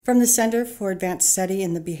From the Center for Advanced Study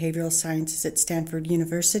in the Behavioral Sciences at Stanford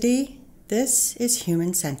University, this is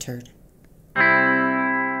Human Centered.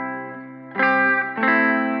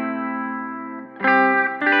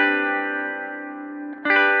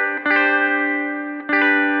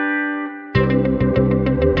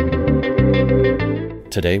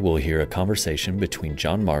 Today we'll hear a conversation between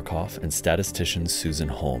John Markoff and statistician Susan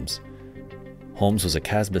Holmes. Holmes was a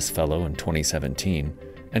CASBS Fellow in 2017,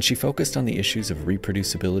 and she focused on the issues of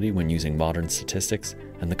reproducibility when using modern statistics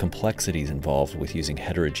and the complexities involved with using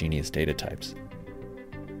heterogeneous data types.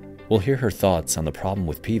 We'll hear her thoughts on the problem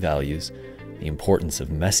with p-values, the importance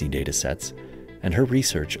of messy data sets, and her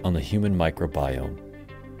research on the human microbiome.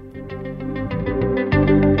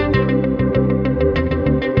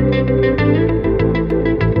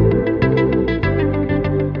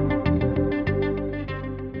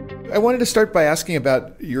 I wanted to start by asking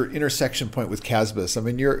about your intersection point with CASBS. I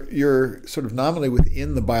mean, you're sort of nominally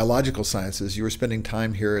within the biological sciences. You were spending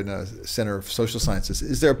time here in a Center of Social Sciences.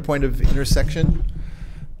 Is there a point of intersection?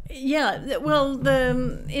 Yeah, well,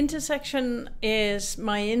 the intersection is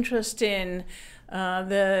my interest in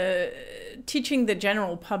teaching the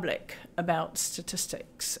general public about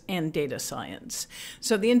statistics and data science.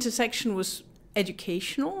 So the intersection was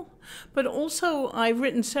educational, but also I've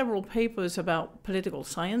written several papers about political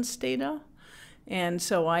science data, and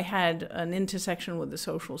so I had an intersection with the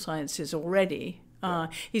social sciences already.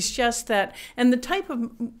 It's just that, and the type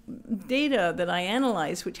of data that I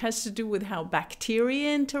analyze, which has to do with how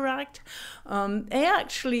bacteria interact, they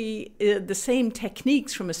actually the same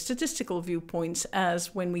techniques from a statistical viewpoint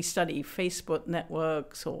as when we study Facebook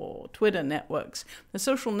networks or Twitter networks. The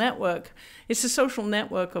social network, it's a social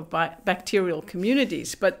network of bacterial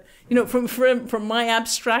communities, but you know, from my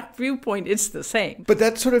abstract viewpoint, it's the same. But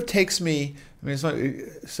that sort of takes me. I mean,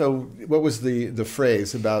 so what was the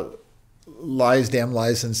phrase about lies, damn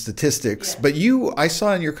lies, and statistics? Yeah. But I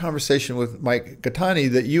saw in your conversation with Mike Gaetani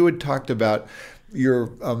that you had talked about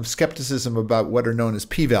your skepticism about what are known as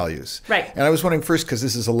p-values. Right. And I was wondering first, because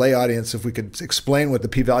this is a lay audience, if we could explain what the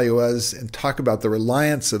p-value is and talk about the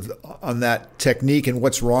reliance on that technique and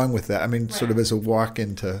what's wrong with that. I mean, right. Sort of as a walk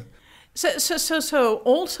into... So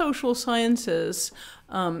all social sciences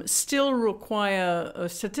still require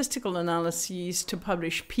statistical analyses to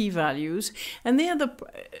publish p-values, and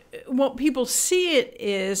what people see it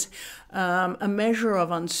is a measure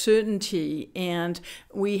of uncertainty, and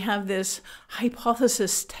we have this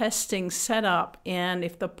hypothesis testing set up, and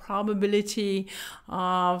if the probability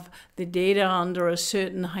of the data under a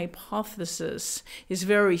certain hypothesis is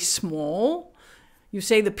very small, you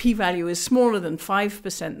say the p-value is smaller than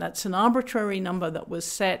 5%. That's an arbitrary number that was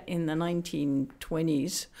set in the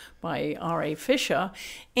 1920s by R.A. Fisher.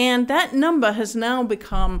 And that number has now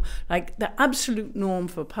become like the absolute norm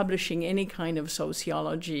for publishing any kind of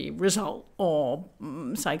sociology result or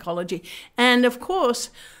psychology. And of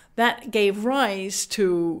course, that gave rise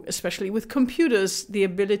to, especially with computers, the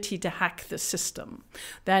ability to hack the system.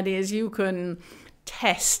 That is, you can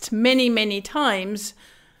test many, many times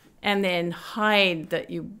and then hide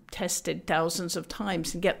that you tested thousands of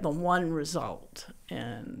times and get the one result.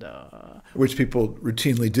 And which people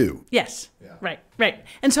routinely do. Yes, yeah. Right.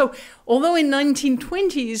 And so, although in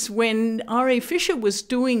 1920s, when R.A. Fisher was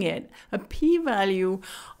doing it, a p-value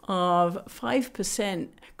of 5%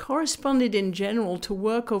 corresponded in general to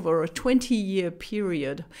work over a 20-year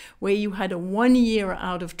period where you had a 1 year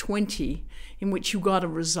out of 20 in which you got a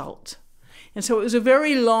result. And so it was a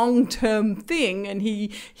very long-term thing, and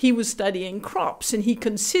he was studying crops, and he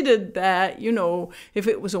considered that, you know, if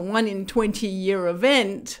it was a 1 in 20-year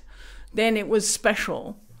event, then it was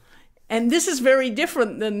special. And this is very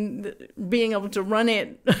different than being able to run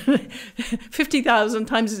it 50,000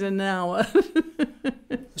 times in an hour.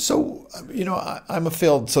 So, you know, I'm a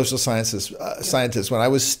failed social sciences scientist. When I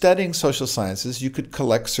was studying social sciences, you could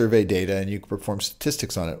collect survey data and you could perform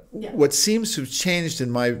statistics on it. Yeah. What seems to have changed in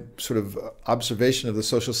my sort of observation of the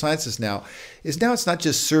social sciences now is now it's not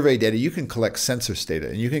just survey data. You can collect census data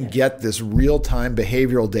and you can get this real-time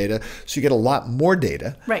behavioral data. So you get a lot more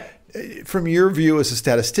data. Right. From your view as a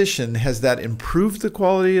statistician, has that improved the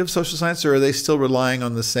quality of social science, or are they still relying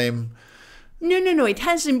on the same? No. It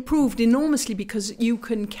has improved enormously because you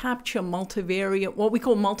can capture multivariate, what we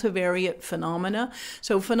call multivariate phenomena.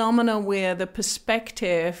 So phenomena where the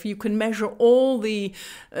perspective, you can measure all the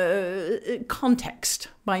context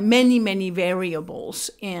by many, many variables.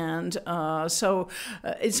 And so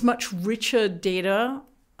it's much richer data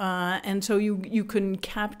and so you can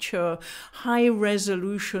capture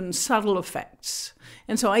high-resolution, subtle effects.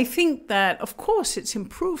 And so I think that, of course, it's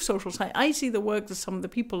improved social science. I see the work that some of the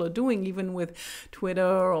people are doing, even with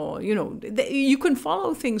Twitter, or, you can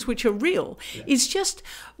follow things which are real. Yeah. It's just,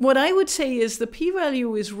 what I would say is the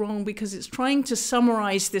p-value is wrong because it's trying to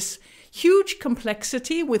summarize this huge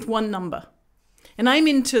complexity with one number. And I'm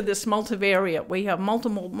into this multivariate where you have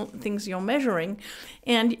multiple things you're measuring.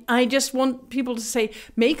 And I just want people to say,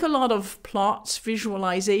 make a lot of plots,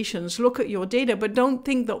 visualizations, look at your data, but don't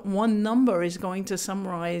think that one number is going to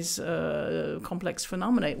summarize complex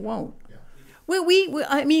phenomena. It won't. Well,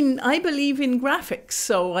 I believe in graphics,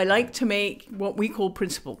 so I like to make what we call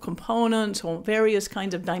principal components or various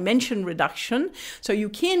kinds of dimension reduction. So you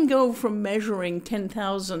can go from measuring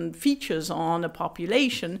 10,000 features on a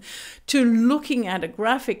population to looking at a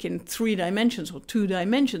graphic in 3 dimensions or 2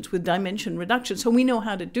 dimensions with dimension reduction. So we know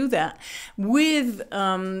how to do that with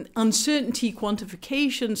uncertainty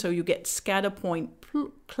quantification, so you get scatter point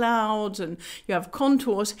clouds and you have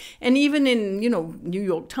contours, and even in New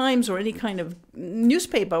York Times or any kind of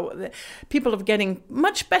newspaper, people are getting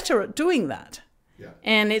much better at doing that. Yeah.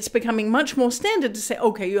 And it's becoming much more standard to say,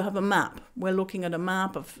 okay, you have a map. We're looking at a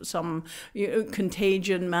map of some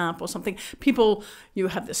contagion map or something. You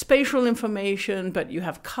have the spatial information, but you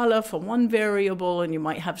have color for one variable, and you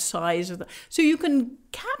might have size of the. So you can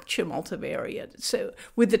capture multivariate. So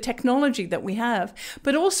with the technology that we have,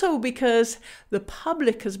 but also because the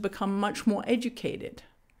public has become much more educated.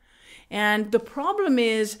 And the problem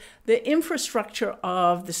is the infrastructure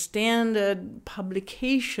of the standard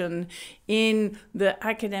publication in the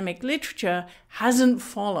academic literature hasn't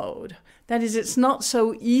followed. That is, it's not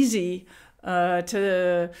so easy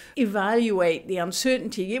to evaluate the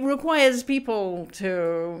uncertainty. It requires people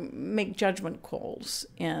to make judgment calls.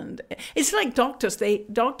 And it's like doctors.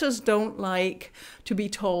 Doctors don't like to be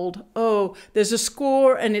told, oh, there's a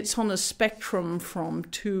score and it's on a spectrum from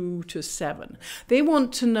 2 to 7. They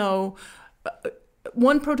want to know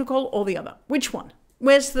one protocol or the other. Which one?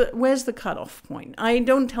 Where's the cutoff point?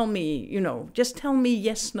 Don't tell me, just tell me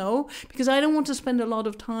yes, no, because I don't want to spend a lot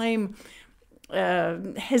of time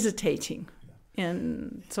hesitating.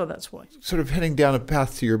 And so that's why. Sort of heading down a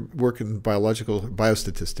path to your work in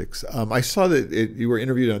biostatistics. I saw that you were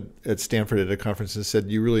interviewed at Stanford at a conference and said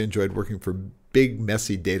you really enjoyed working for big,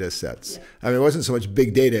 messy data sets. Yeah. I mean, it wasn't so much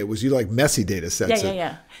big data, it was you like messy data sets.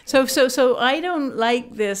 Yeah. So I don't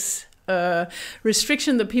like this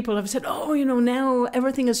restriction that people have said, oh, now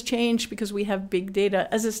everything has changed because we have big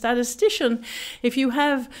data. As a statistician, if you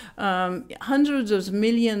have hundreds of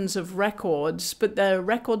millions of records, but the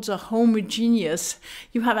records are homogeneous,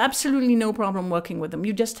 you have absolutely no problem working with them.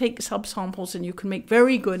 You just take subsamples and you can make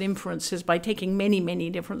very good inferences by taking many, many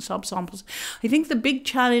different subsamples. I think the big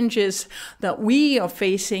challenges that we are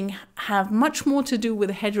facing have much more to do with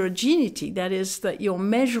heterogeneity. That is, that you're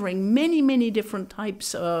measuring many, many different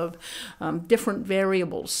types of different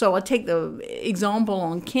variables. So I'll take the example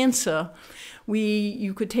on cancer.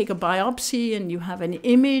 You could take a biopsy and you have an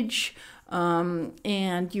image,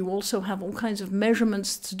 and you also have all kinds of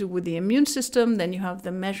measurements to do with the immune system. Then you have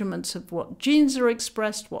the measurements of what genes are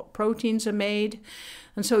expressed, what proteins are made.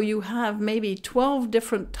 And so you have maybe 12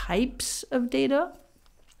 different types of data,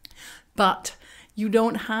 but you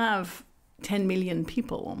don't have 10 million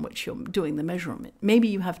people on which you're doing the measurement. Maybe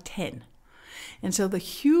you have 10. And so the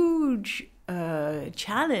huge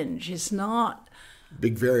challenge is not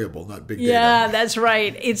big variable, not big data. Yeah, that's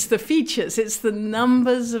right. It's the features. It's the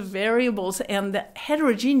numbers of variables and the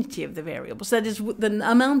heterogeneity of the variables. That is, the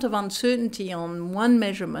amount of uncertainty on one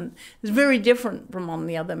measurement is very different from on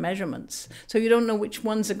the other measurements. So you don't know which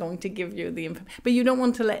ones are going to give you the information. But you don't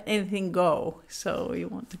want to let anything go. So you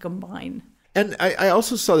want to combine. And I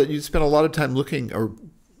also saw that you spent a lot of time looking or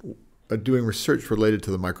doing research related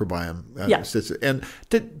to the microbiome. And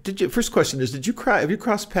did you? First question is: have you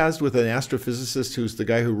crossed paths with an astrophysicist who's the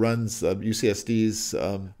guy who runs UCSD's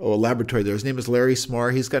laboratory there? His name is Larry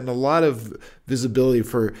Smarr. He's gotten a lot of visibility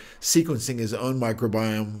for sequencing his own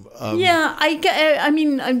microbiome. I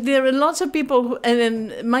mean, there are lots of people, and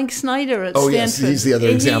then Mike Snyder at Stanford. Oh yes, he's the other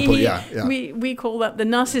example. We call that the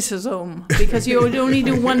narcissism, because you only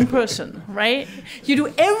do one person, right? You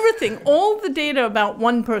do everything, all the data about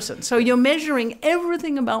one person. So you're measuring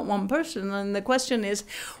everything about one person, and the question is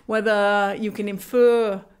whether you can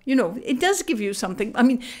infer, it does give you something. I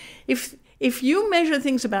mean, if you measure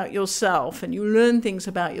things about yourself and you learn things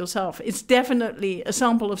about yourself, it's definitely a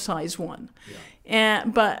sample of size 1. Yeah.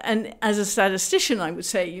 And as a statistician, I would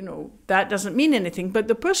say, that doesn't mean anything. But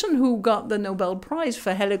the person who got the Nobel Prize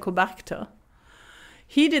for Helicobacter,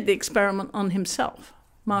 he did the experiment on himself,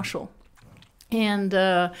 Marshall.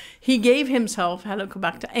 And he gave himself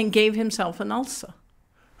Helicobacter and gave himself an ulcer.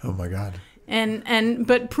 Oh my God.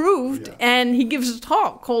 But proved, and he gives a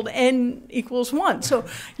talk called N=1. So,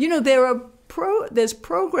 there's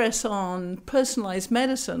progress on personalized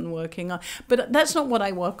medicine working on, but that's not what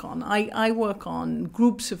I work on. I work on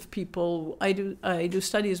groups of people. I do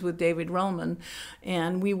studies with David Relman,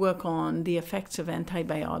 and we work on the effects of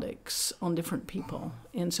antibiotics on different people.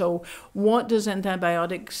 And so what does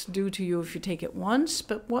antibiotics do to you if you take it once,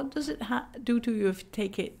 but what does it do to you if you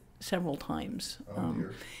take it several times?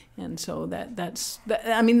 And so that's the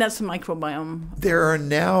microbiome. There are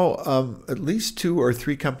now at least 2 or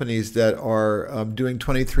 3 companies that are doing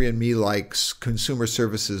 23andMe-like consumer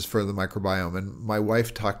services for the microbiome, and my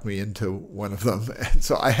wife talked me into one of them. And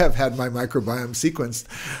so I have had my microbiome sequenced.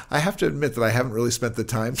 I have to admit that I haven't really spent the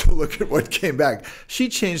time to look at what came back. She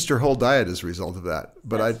changed her whole diet as a result of that.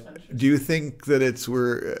 But do you think that is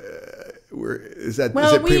it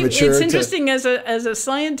premature? It's interesting as a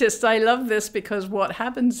scientist. I love this because what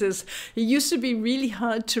happens is it used to be really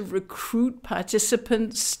hard to recruit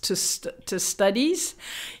participants to studies,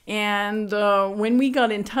 and when we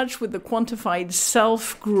got in touch with the Quantified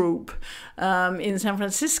Self group in San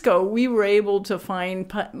Francisco, we were able to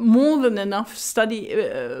find more than enough study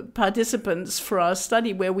participants for our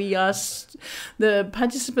study, where we asked the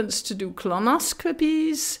participants to do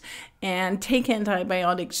colonoscopies and take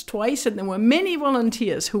antibiotics twice, and there were many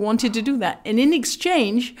volunteers who wanted to do that. And in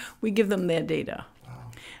exchange, we give them their data.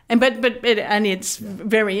 Wow. And it's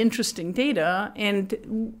very interesting data,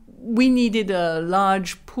 and we needed a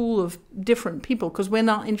large pool of different people because we're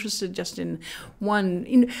not interested just in one.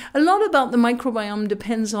 A lot about the microbiome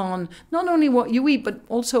depends on not only what you eat, but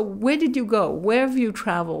also where did you go, where have you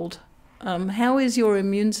traveled. How is your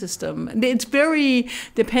immune system? It's very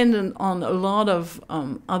dependent on a lot of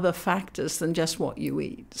other factors than just what you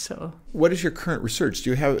eat. So, what is your current research?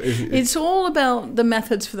 Do you have? It's all about the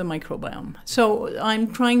methods for the microbiome. So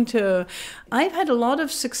I've had a lot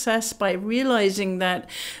of success by realizing that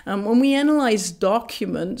when we analyze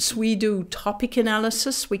documents, we do topic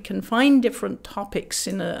analysis. We can find different topics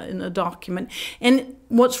in a document, and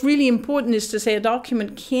what's really important is to say a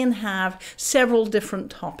document can have several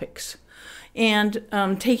different topics. And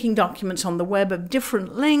taking documents on the web of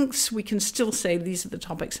different lengths, we can still say these are the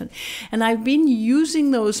topics. And I've been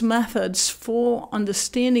using those methods for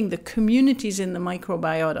understanding the communities in the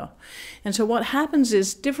microbiota. And so what happens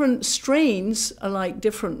is different strains are like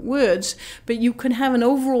different words, but you can have an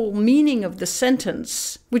overall meaning of the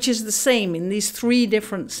sentence, which is the same in these 3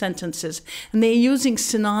 different sentences. And they're using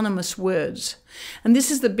synonymous words. And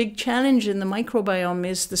this is the big challenge in the microbiome,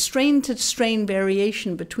 is the strain-to-strain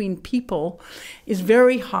variation between people is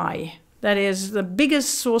very high. That is, the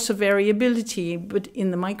biggest source of variability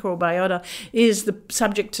in the microbiota is the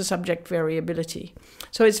subject-to-subject variability.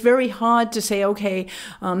 So it's very hard to say, okay,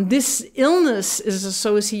 this illness is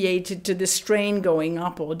associated to this strain going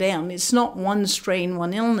up or down. It's not one strain,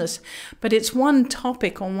 one illness, but it's one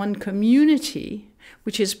topic on one community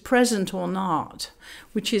which is present or not,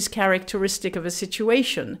 which is characteristic of a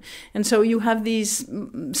situation. And so you have these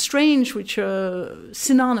strains which are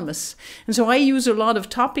synonymous. And so I use a lot of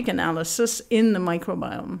topic analysis in the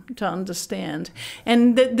microbiome to understand.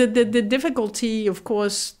 And the difficulty, of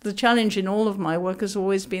course, the challenge in all of my work has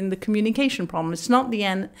always been the communication problem. It's not the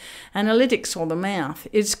analytics or the math.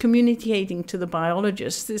 It's communicating to the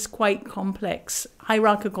biologists. It's quite complex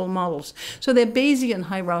hierarchical models. So they're Bayesian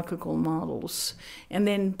hierarchical models.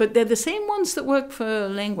 But they're the same ones that work for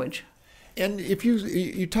language. And if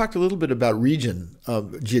you talked a little bit about region,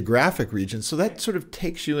 geographic region, so that sort of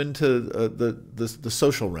takes you into the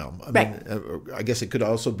social realm. I mean, I guess it could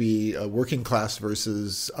also be working class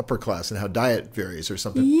versus upper class and how diet varies or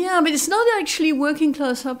something. Yeah, but it's not actually working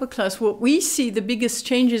class, upper class. What we see, the biggest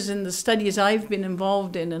changes in the studies I've been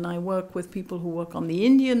involved in, and I work with people who work on the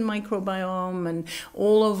Indian microbiome and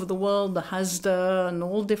all over the world, the HASDA and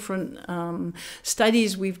all different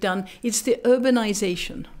studies we've done, it's the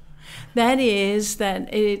urbanization. That is,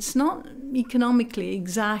 that it's not economically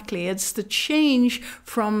exactly, it's the change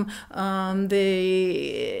from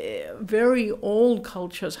the very old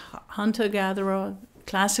cultures, hunter-gatherer,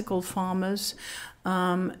 classical farmers,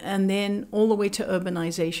 and then all the way to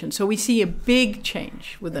urbanization. So we see a big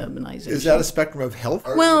change with urbanization. Is that a spectrum of health?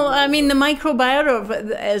 Well, I mean, the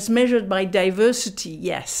microbiota, as measured by diversity,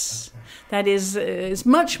 yes. That is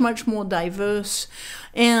much, much more diverse.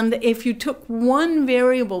 And if you took one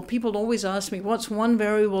variable, people always ask me, what's one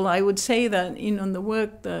variable? I would say that, in the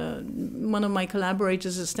work, one of my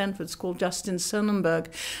collaborators at Stanford is called Justin Sonnenberg,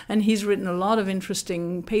 and he's written a lot of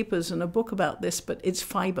interesting papers and a book about this, but it's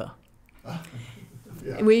fiber.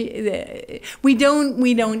 Yeah. We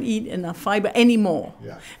don't eat enough fiber anymore.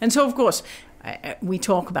 Yeah. And so, of course, we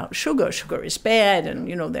talk about sugar. Sugar is bad, and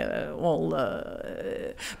they're all.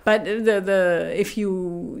 But if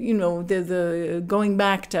the going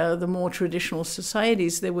back to the more traditional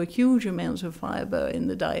societies, there were huge amounts of fiber in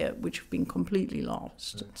the diet, which have been completely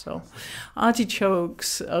lost. So,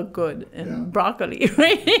 artichokes are good, and broccoli,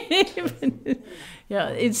 right? Yeah,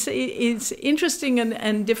 it's interesting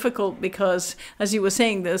and difficult because, as you were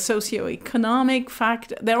saying, the socioeconomic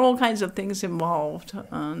factor, there are all kinds of things involved,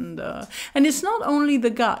 and it's not only the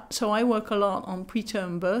gut. So I work a lot on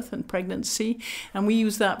preterm birth and pregnancy, and we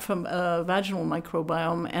use that from vaginal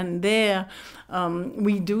microbiome, and there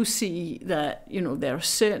we do see that there are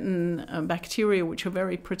certain bacteria which are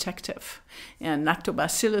very protective, and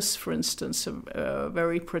lactobacillus, for instance, are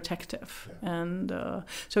very protective, and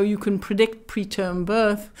so you can predict preterm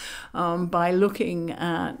birth by looking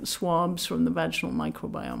at swabs from the vaginal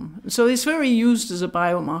microbiome. So it's very used as a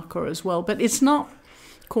biomarker as well, but it's not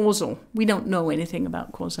causal. We don't know anything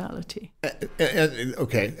about causality.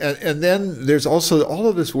 And then there's also all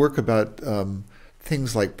of this work about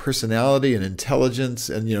things like personality and intelligence,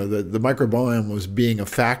 and the microbiome was being a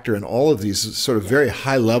factor in all of these sort of very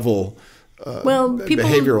high level people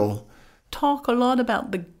behavioral. Talk a lot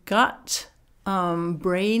about the gut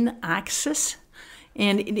brain axis.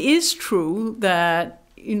 And it is true that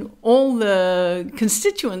all the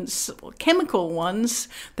constituents, chemical ones,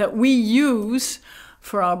 that we use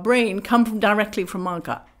for our brain come directly from our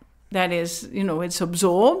gut. That is, it's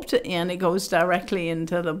absorbed and it goes directly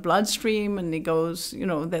into the bloodstream, and it goes,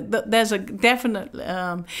 there's a definite,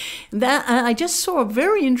 that I just saw a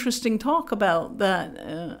very interesting talk about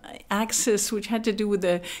that axis, which had to do with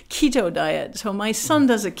the keto diet. So my son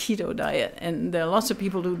does a keto diet, and there are lots of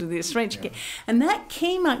people who do this strange. Yeah. And that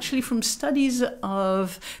came actually from studies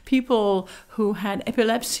of people who had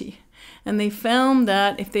epilepsy. And they found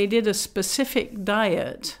that if they did a specific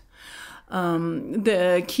diet,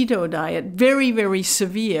 the keto diet, very, very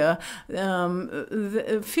severe,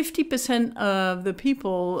 50% of the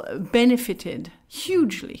people benefited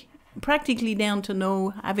hugely, practically down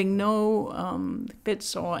to having no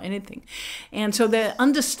fits or anything. And so the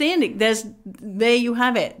understanding, there you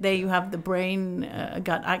have it. There you have the brain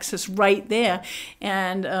gut axis right there.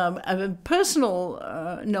 And a personal,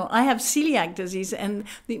 I have celiac disease, and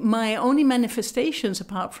my only manifestations,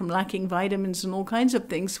 apart from lacking vitamins and all kinds of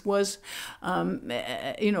things, was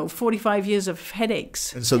 45 years of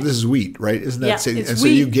headaches. And so this is wheat, right? Isn't that? Yeah, it's and wheat. So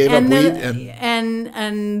you gave up wheat,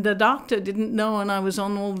 and the doctor didn't know, and I was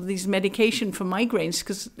on all these medication for migraines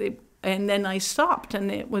and then I stopped,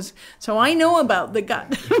 and it was, so I know about the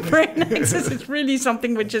gut brain axis. It's really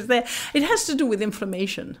something which is there. It has to do with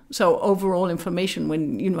inflammation. So overall inflammation,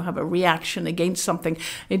 when you have a reaction against something,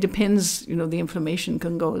 it depends, the inflammation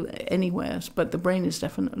can go anywhere, but the brain is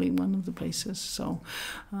definitely one of the places. So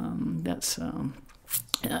that's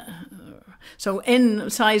so N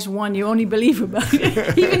size 1, you only believe about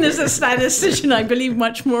it. Even as a statistician, I believe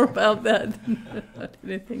much more about that than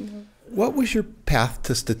anything else. What was your path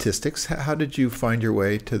to statistics? How did you find your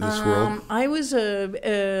way to this world? I was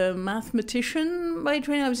a mathematician by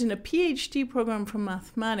training. I was in a PhD program for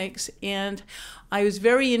mathematics, and I was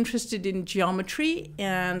very interested in geometry,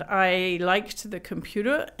 and I liked the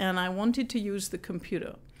computer, and I wanted to use the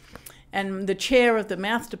computer. And the chair of the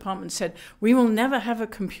math department said, "We will never have a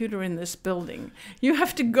computer in this building. You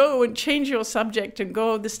have to go and change your subject and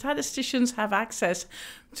go. The statisticians have access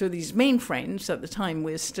to these mainframes." At the time,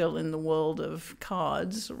 we're still in the world of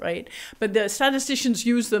cards, right? But the statisticians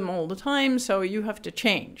use them all the time, so you have to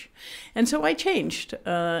change. And so I changed.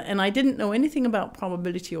 And I didn't know anything about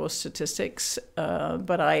probability or statistics,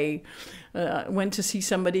 but I went to see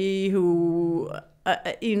somebody who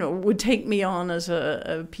would take me on as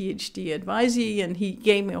a PhD advisee, and he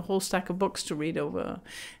gave me a whole stack of books to read over.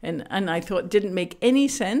 And I thought it didn't make any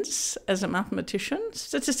sense as a mathematician.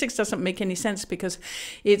 Statistics doesn't make any sense because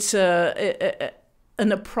it's an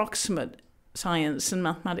approximate science, and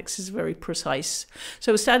mathematics is very precise.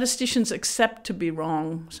 So statisticians accept to be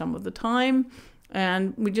wrong some of the time,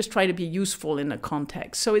 and we just try to be useful in a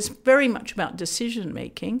context. So it's very much about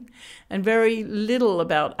decision-making and very little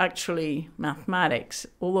about actually mathematics,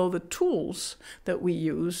 although the tools that we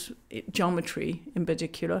use, geometry in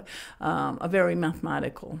particular, are very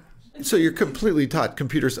mathematical. So you're completely taught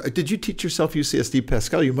computers. Did you teach yourself UCSD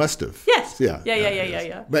Pascal? You must have. Yes.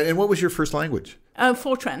 Yeah. But and what was your first language?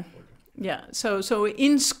 Fortran. Yeah, so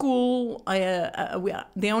in school,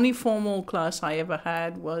 the only formal class I ever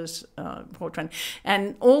had was Fortran.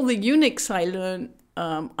 And all the Unix I learned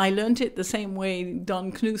I learned it the same way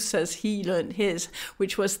Don Knuth says he learned his,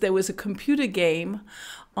 which was there was a computer game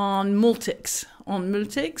on Multics,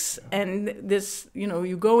 and this,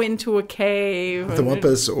 you go into a cave. The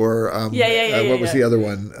Wumpus, or what was the other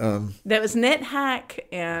one? There was NetHack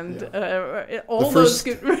and all those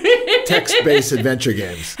good text-based adventure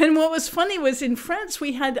games. And what was funny was in France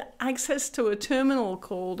we had access to a terminal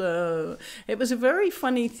called. It was a very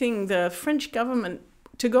funny thing. The French government,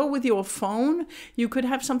 to go with your phone, you could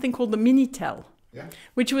have something called the Minitel. Yeah.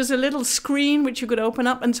 Which was a little screen which you could open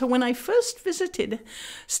up. And so when I first visited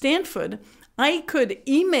Stanford, I could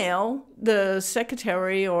email the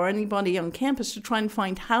secretary or anybody on campus to try and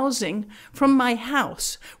find housing from my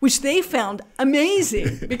house, which they found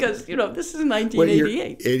amazing because, this is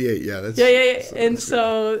 1988. 88, yeah. That's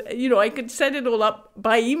so, I could set it all up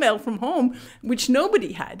by email from home, which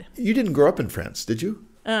nobody had. You didn't grow up in France, did you?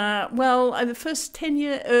 The first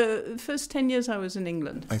 10 years I was in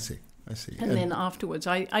England. I see. And then afterwards,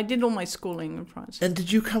 I did all my schooling in France. And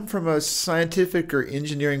did you come from a scientific or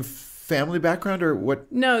engineering family background, or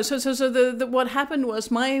what? No. So what happened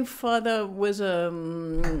was my father was a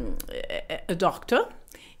doctor,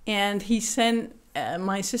 and he sent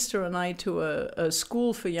my sister and I to a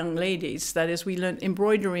school for young ladies. That is, we learned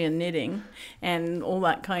embroidery and knitting and all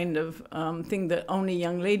that kind of thing that only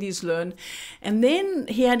young ladies learn. And then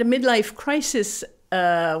he had a midlife crisis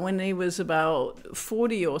when he was about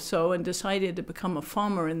 40 or so, and decided to become a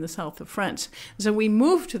farmer in the south of France. So we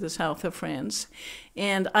moved to the south of France,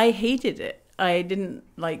 and I hated it. I didn't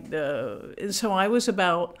like so I was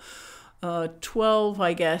about 12,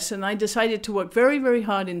 I guess, and I decided to work very, very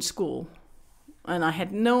hard in school. And I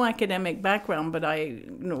had no academic background, but I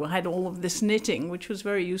had all of this knitting, which was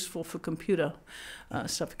very useful for computer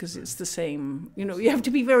stuff, because it's the same. You have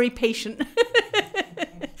to be very patient.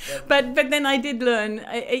 But then I did learn.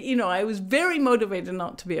 I was very motivated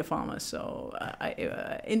not to be a farmer. So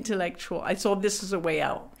intellectual. I saw this as a way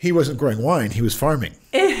out. He wasn't growing wine. He was farming.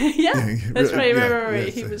 That's right.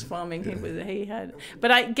 Right. He was farming. He had.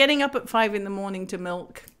 But getting up at 5 a.m. to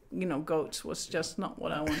milk goats was just not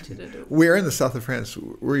what I wanted to do. Where in the south of France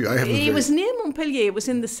were you? It was near Montpellier. It was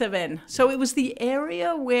in the Cevennes. So it was the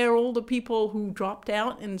area where all the people who dropped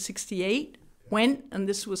out in 68 went, and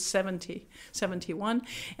this was 71.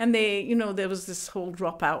 And there was this whole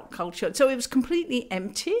dropout culture. So it was completely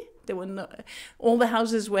empty. There were all the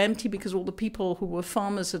houses were empty because all the people who were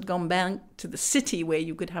farmers had gone back to the city where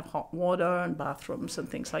you could have hot water and bathrooms and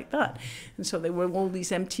things like that. And so there were all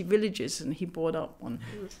these empty villages, and he bought up one.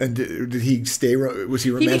 And did he stay? Was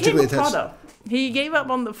he romantically attached? He became a potter. He gave up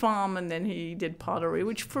on the farm, and then he did pottery,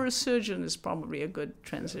 which for a surgeon is probably a good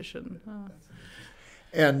transition.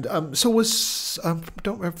 And so was, I've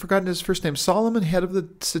forgotten his first name, Solomon, head of the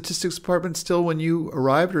statistics department still when you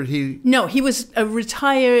arrived, or he? No, he was a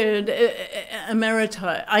retired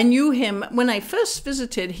emerita. I knew him when I first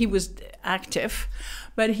visited. He was active,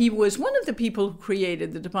 but he was one of the people who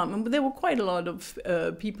created the department. But there were quite a lot of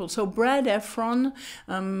people. So Brad Efron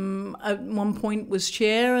at one point was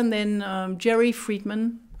chair, and then Jerry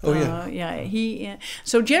Friedman. Oh, yeah.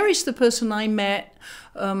 So Jerry's the person I met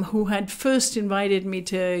who had first invited me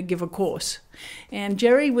to give a course. And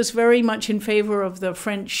Jerry was very much in favor of the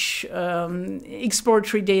French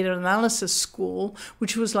exploratory data analysis school,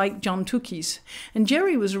 which was like John Tukey's. And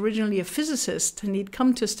Jerry was originally a physicist, and he'd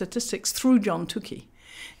come to statistics through John Tukey.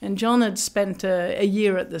 And John had spent a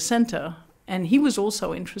year at the center. And he was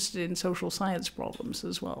also interested in social science problems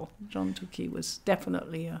as well. John Tukey was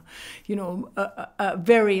definitely a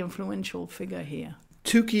very influential figure here.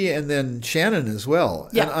 Tukey and then Shannon as well.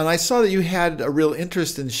 Yeah. And I saw that you had a real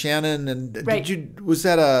interest in Shannon. And right. Was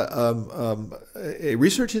that a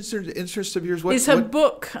research interest of yours? It's a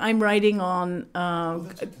book I'm writing on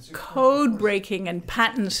code breaking and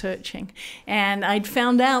pattern searching. And I'd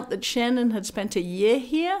found out that Shannon had spent a year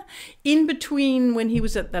here in between when he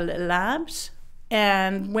was at the labs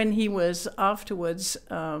and when he was afterwards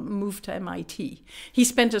moved to MIT. He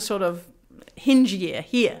spent a sort of hinge year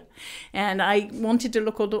here. And I wanted to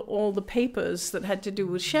look at all the papers that had to do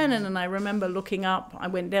with Shannon, and I remember looking up, I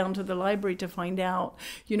went down to the library to find out,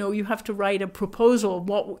 you have to write a proposal of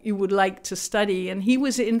what you would like to study, and he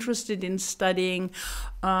was interested in studying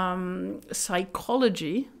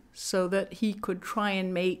psychology so that he could try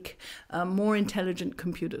and make more intelligent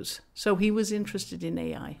computers. So he was interested in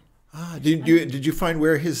AI. Did you find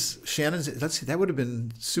where his Shannon's, let's see, that would have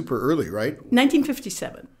been super early, right?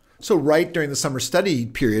 1957. So right during the summer study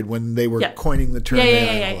period when they were Yeah. coining the term.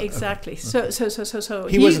 Yeah, exactly. So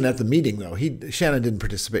He wasn't at the meeting though. Shannon didn't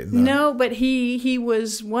participate in that. No, but he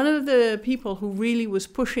was one of the people who really was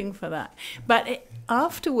pushing for that. But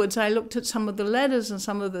afterwards, I looked at some of the letters and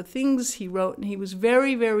some of the things he wrote, and he was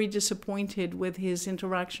very, very disappointed with his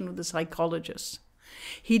interaction with the psychologists.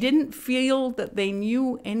 He didn't feel that they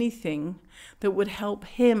knew anything that would help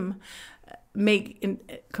him make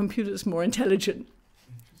computers more intelligent.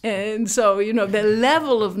 And so, the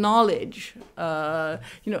level of knowledge,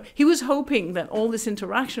 he was hoping that all this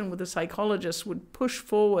interaction with the psychologist would push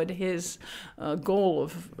forward his goal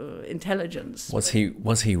of intelligence. Was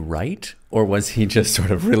he right? Or was he just sort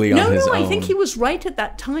of really on his own? No, I think he was right at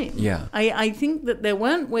that time. Yeah. I think that there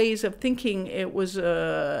weren't ways of thinking it was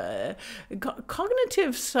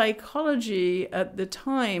cognitive psychology at the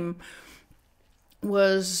time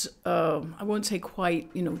was I won't say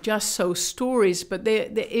quite just so stories, but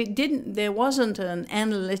there wasn't an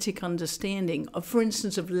analytic understanding of, for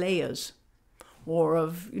instance, of layers, or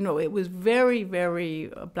of it was very,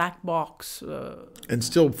 very black box. And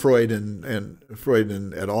still Freud and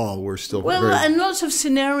et al. Were still and lots of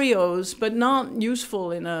scenarios, but not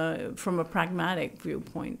useful from a pragmatic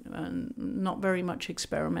viewpoint, and not very much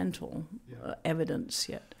experimental evidence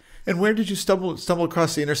yet. And where did you stumble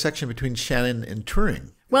across the intersection between Shannon and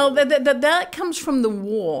Turing? Well, that comes from the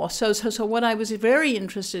war. So what I was very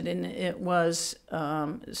interested in it was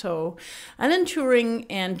Alan Turing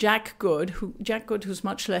and Jack Good, who's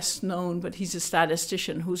much less known, but he's a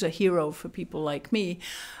statistician who's a hero for people like me.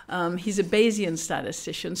 He's a Bayesian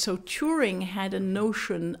statistician. So Turing had a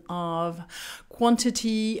notion of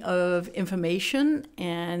quantity of information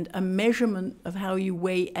and a measurement of how you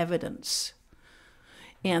weigh evidence.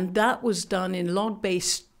 And that was done in log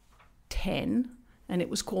base 10, and it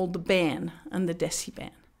was called the band and the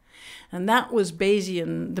deciband. And that was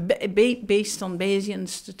Bayesian, based on Bayesian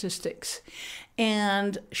statistics.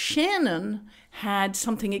 And Shannon had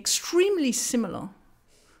something extremely similar,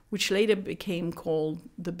 which later became called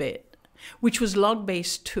the bit, which was log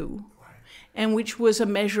base 2. And which was a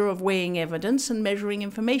measure of weighing evidence and measuring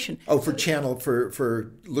information. Oh, for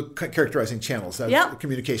characterizing channels,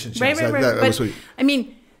 communication channels. Right.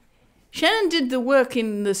 Shannon did the work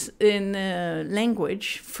in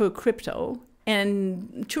language for crypto,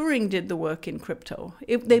 and Turing did the work in crypto.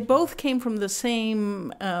 They both came from the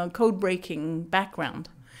same code-breaking background,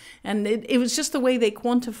 and it was just the way they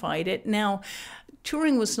quantified it. Now,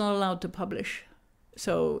 Turing was not allowed to publish.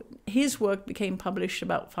 So his work became published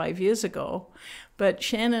about 5 years ago, but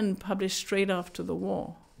Shannon published straight after the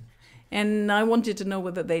war. And I wanted to know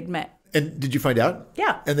whether they'd met. And did you find out?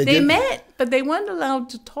 Yeah. And they met, but they weren't allowed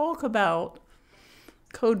to talk about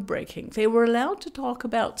code breaking. They were allowed to talk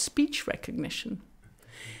about speech recognition.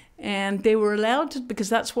 And they were allowed to, because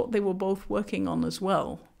that's what they were both working on as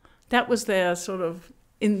well. That was their sort of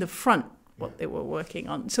in the front, what they were working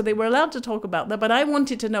on. So they were allowed to talk about that, but I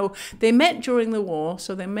wanted to know, they met during the war,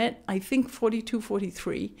 so they met, I think, 42,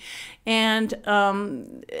 43, and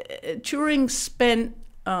Turing spent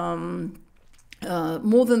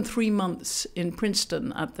more than 3 months in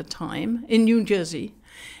Princeton at the time, in New Jersey,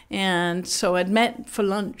 and so I'd met for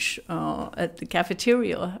lunch at the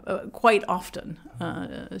cafeteria quite often,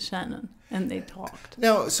 Shannon, and they talked.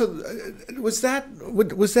 Now, so was that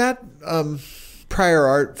prior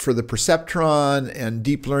art for the perceptron and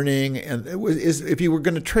deep learning, and if you were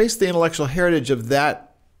going to trace the intellectual heritage of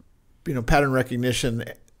that, pattern recognition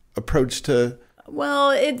approach to.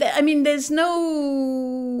 Well, there's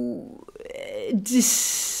no.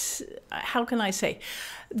 How can I say?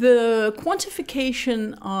 The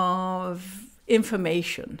quantification of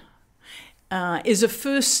information is a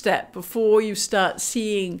first step before you start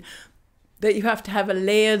seeing that you have to have a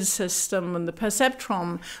layered system, and the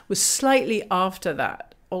perceptron was slightly after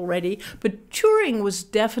that already. But Turing was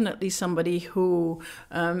definitely somebody who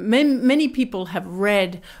many people have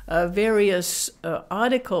read various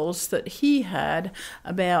articles that he had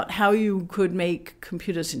about how you could make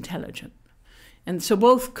computers intelligent. And so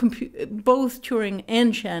both Turing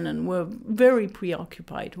and Shannon were very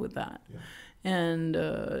preoccupied with that. Yeah. And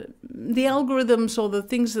the algorithms or the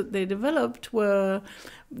things that they developed were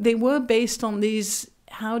based on these,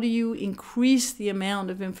 how do you increase the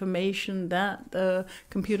amount of information that the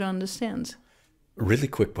computer understands? Really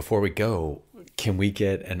quick before we go, can we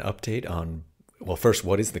get an update on, well, first,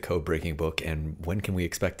 what is the code breaking book, and when can we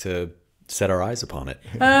expect to set our eyes upon it?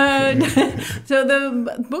 So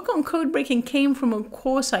the book on code breaking came from a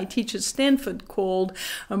course I teach at Stanford called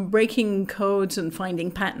Breaking Codes and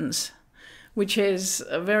Finding Patterns, which is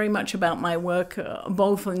very much about my work,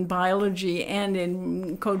 both in biology and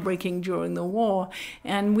in code breaking during the war.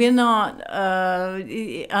 And we're not,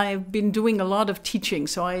 I've been doing a lot of teaching.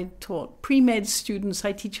 So I taught pre-med students.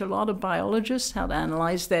 I teach a lot of biologists how to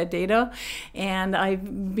analyze their data. And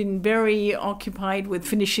I've been very occupied with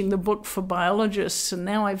finishing the book for biologists. And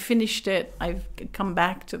now I've finished it. I've come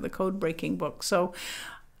back to the code breaking book. So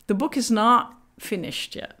the book is not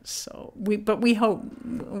finished yet, but we hope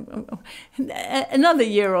another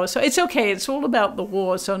year or so. It's okay. It's all about the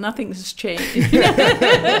war, so nothing's changed.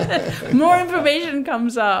 More information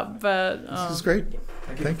comes up, but this is great.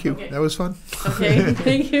 Thank you. Okay. That was fun. Okay,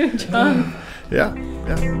 thank you, John. Yeah.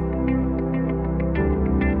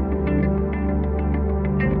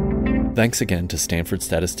 Thanks again to Stanford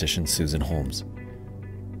statistician Susan Holmes.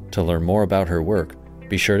 To learn more about her work,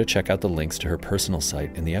 be sure to check out the links to her personal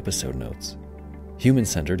site in the episode notes. Human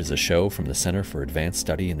Centered is a show from the Center for Advanced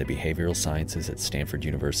Study in the Behavioral Sciences at Stanford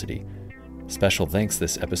University. Special thanks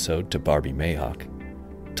this episode to Barbie Mayock.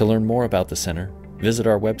 To learn more about the center, visit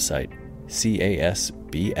our website,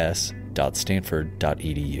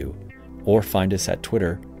 casbs.stanford.edu, or find us at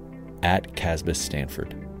Twitter @CASBS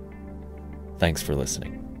Stanford. Thanks for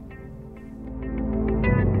listening.